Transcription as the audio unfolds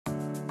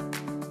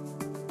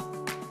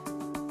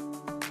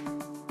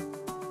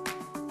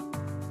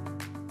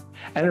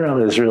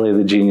NREL is really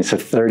the genius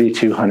of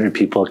 3,200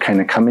 people kind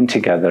of coming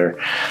together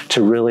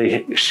to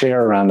really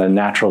share around a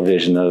natural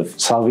vision of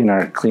solving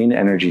our clean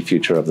energy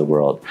future of the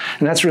world.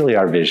 And that's really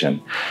our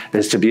vision,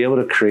 is to be able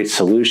to create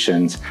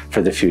solutions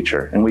for the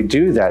future. And we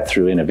do that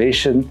through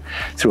innovation,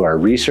 through our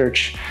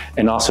research,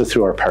 and also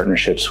through our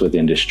partnerships with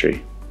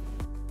industry.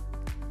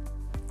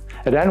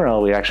 At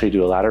NREL, we actually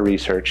do a lot of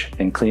research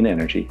in clean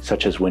energy,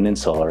 such as wind and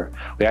solar.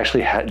 We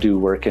actually do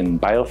work in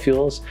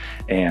biofuels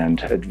and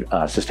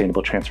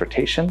sustainable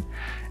transportation.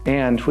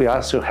 And we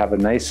also have a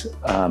nice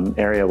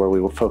area where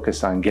we will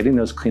focus on getting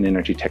those clean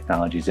energy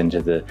technologies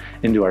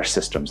into our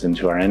systems,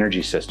 into our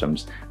energy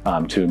systems,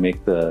 to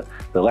make the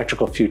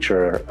electrical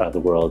future of the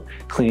world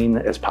clean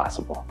as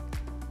possible.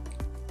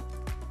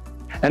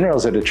 NREL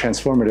is at a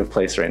transformative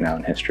place right now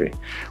in history.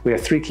 We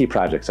have 3 key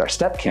projects: our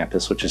STEP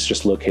campus, which is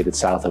just located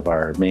south of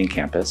our main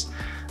campus,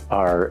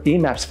 our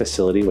EMAPS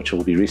facility, which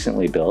will be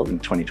recently built in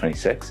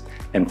 2026,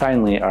 and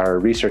finally our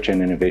Research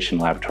and Innovation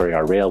Laboratory,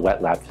 our NREL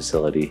Wet Lab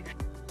facility.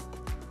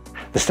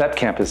 The STEP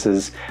campus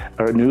is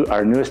our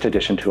newest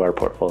addition to our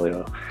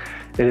portfolio.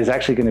 It is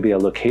actually going to be a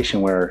location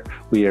where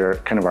we are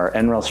kind of our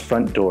NREL's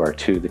front door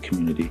to the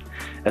community,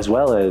 as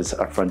well as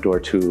our front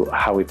door to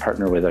how we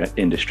partner with our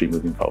industry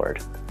moving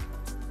forward.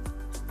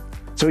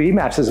 So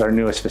EMAPS is our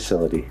newest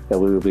facility that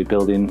we will be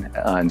building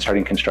and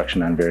starting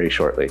construction on very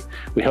shortly.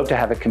 We hope to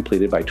have it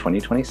completed by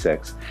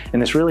 2026,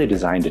 and it's really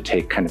designed to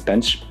take kind of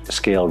bench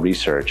scale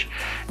research,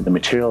 the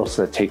materials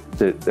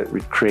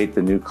that create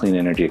the new clean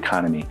energy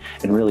economy,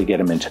 and really get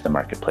them into the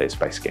marketplace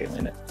by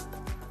scaling it.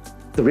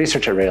 The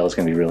research at NREL is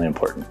going to be really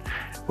important.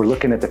 We're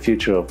looking at the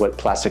future of what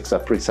plastics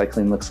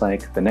recycling looks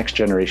like, the next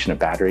generation of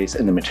batteries,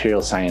 and the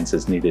material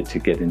sciences needed to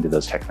get into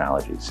those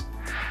technologies.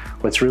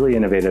 What's really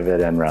innovative at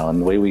NREL,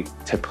 and the way we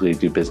typically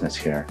do business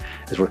here,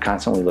 is we're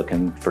constantly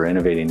looking for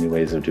innovating new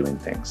ways of doing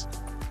things.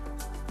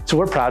 So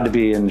we're proud to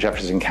be in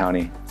Jefferson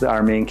County.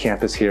 Our main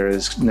campus here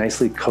is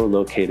nicely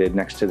co-located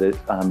next to the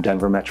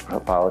Denver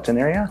metropolitan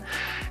area,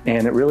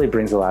 and it really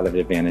brings a lot of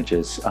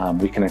advantages.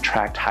 We can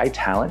attract high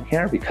talent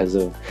here because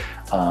of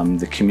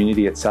the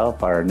community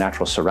itself, our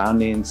natural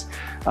surroundings.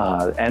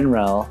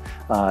 NREL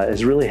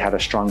has really had a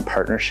strong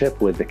partnership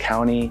with the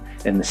county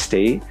and the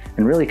state,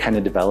 and really kind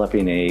of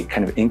developing a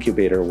kind of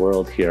incubator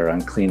world here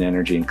on clean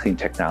energy and clean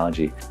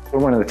technology. We're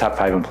one of the top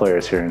 5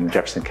 employers here in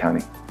Jefferson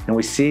County. And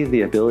we see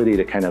the ability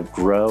to kind of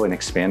grow and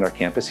expand our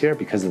campus here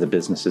because of the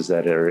businesses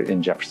that are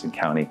in Jefferson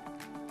County.